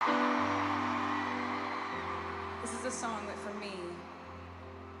This is a song that for me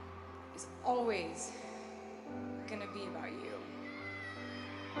is always gonna be about you.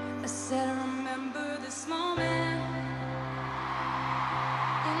 I said I remember this moment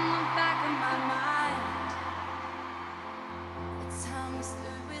in the back of my mind. The time we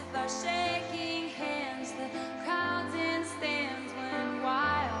stood with our shaking hands, the crowds in stands went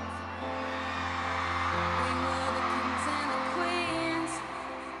wild. We were the kings and the queens,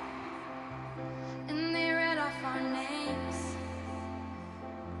 and they read off our names.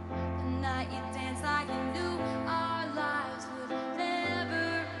 The night you danced like you knew our lives would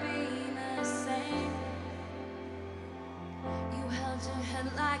never be the same. You held your head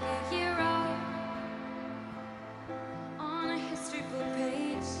like a hero on a history book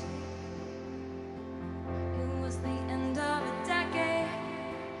page. It was the end of a decade,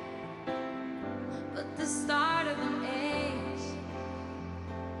 but the start of an age.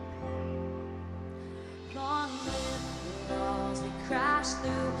 Long live the walls we crashed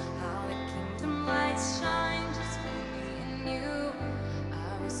through, how the kingdom lights shine just for me and you. I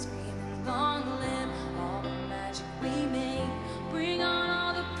was screaming, long live all the magic we made. Bring on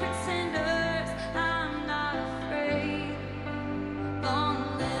all the pretenders, I'm not afraid. Long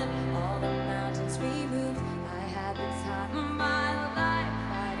live all the mountains we moved. I had the time of my life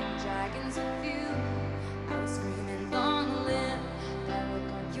fighting dragons with you. I was screaming, long live that look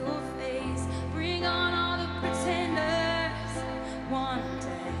on your face. Bring on all the pretenders. One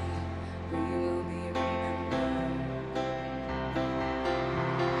day we will be remembered.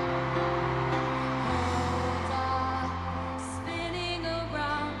 Hold on, spinning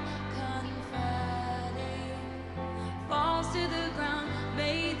around, confetti falls to the ground.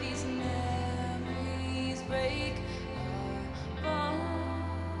 May these memories break our bones.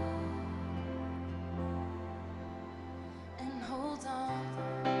 And hold on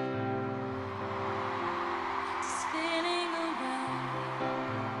to spinning around,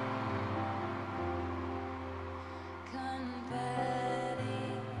 confetti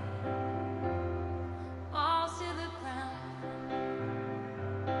falls to the ground.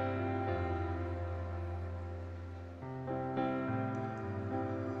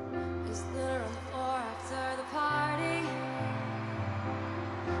 Is there on the floor after the party?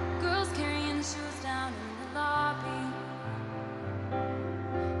 Girls carrying shoes down in the lobby.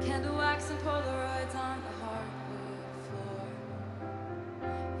 Candle wax and Polaroids on the hardwood floor.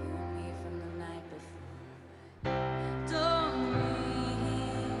 You and me from the night before. Don't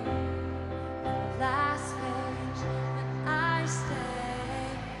read the last page, but I stay.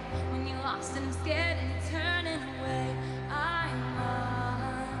 When you're lost and I'm scared and you're turning away, I'm on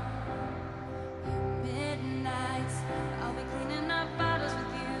your midnights. I'll be cleaning up bottles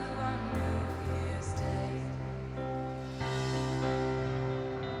with you on New Year's Day.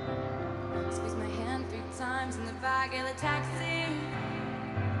 Squeeze my hand 3 times in the back of the taxi.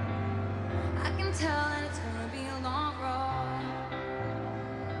 I can tell that it's gonna be a long road.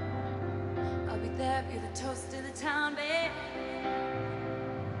 I'll be there, be the toast to the town, babe.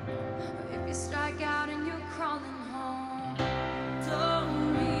 Or if you strike out and you're crawling home,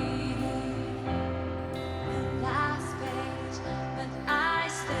 don't read the last page, but I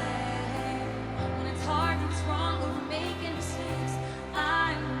stay. When it's hard and it's wrong, when we're making mistakes,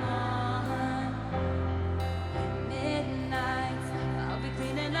 I'm on your midnights. I'll be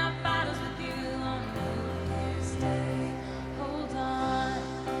cleaning up bottles with you on New Year's Day. Hold on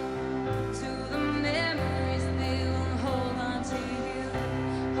to the memories, they will hold on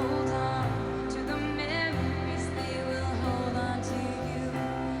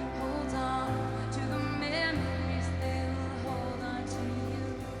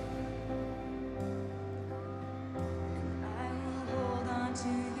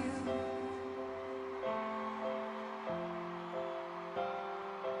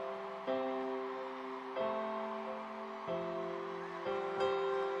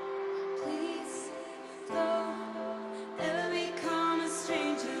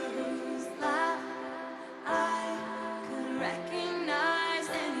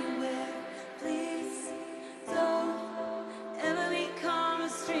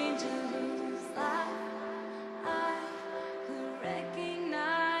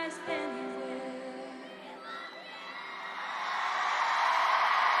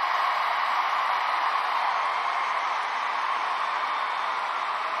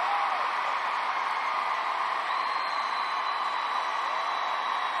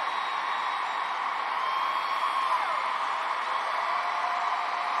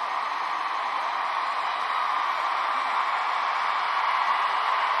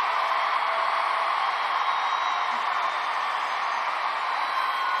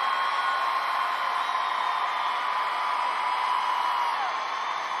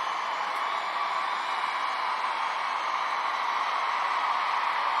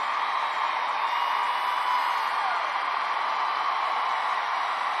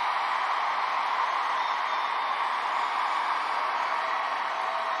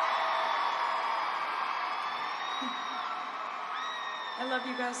love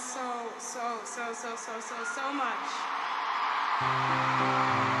you guys so much.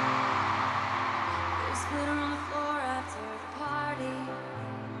 There's glitter on the floor after the party.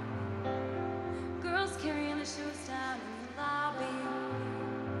 Girls carrying their shoes down in the lobby.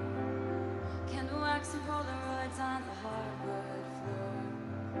 Candle wax and Polaroids on the hardwood floor.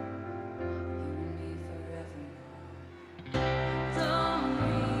 You and me forevermore. Don't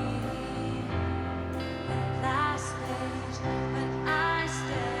read that last page, but I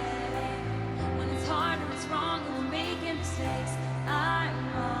stay. When it's hard and it's wrong and we're making mistakes, I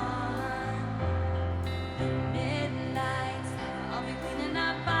run. Midnight, I'll be cleaning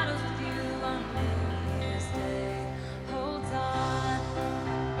up bottles with you on New Year's Day. Hold on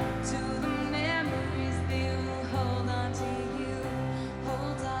to the memories, they will hold on to you.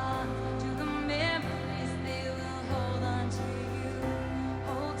 Hold on to the memories, they will hold on to you.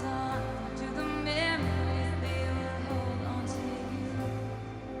 Hold on to the memories, they will hold on to you.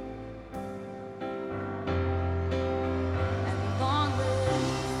 And long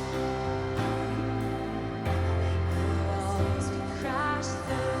live the walls we crashed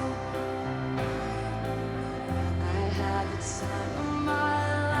through. I had the time of my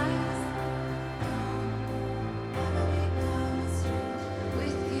life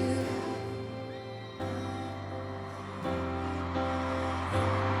with you.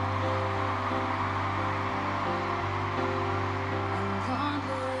 And long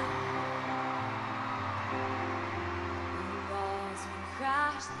live the walls we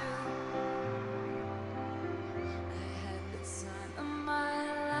crashed through. I had the time of my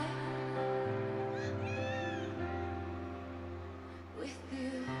life with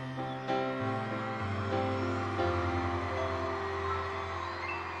you.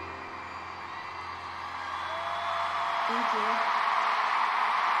 Thank you.